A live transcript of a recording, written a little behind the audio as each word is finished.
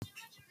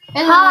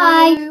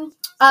Hello.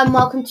 Hi.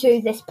 Welcome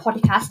to this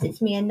podcast.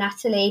 It's me and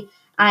Natalie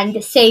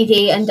and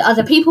Sadie and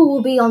other people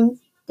will be on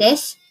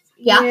this.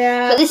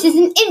 Yeah. But this is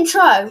an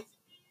intro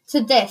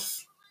to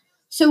this.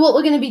 So what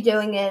we're going to be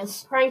doing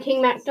is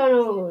pranking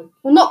McDonald's.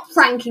 Well, not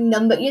pranking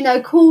them, but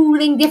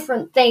calling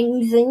different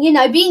things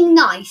and being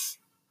nice.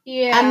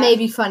 Yeah. And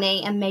maybe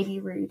funny and maybe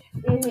rude.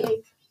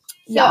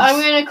 Mm-hmm. So I'm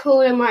going to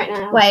call him right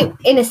now. Wait,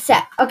 in a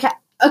sec.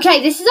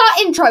 Okay, this is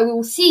our intro. We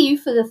will see you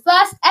for the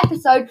first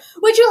episode,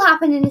 which will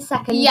happen in a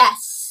second.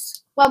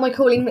 Yes. When we're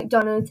calling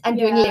McDonald's and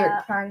doing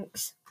lyric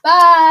pranks. Bye.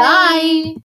 Bye.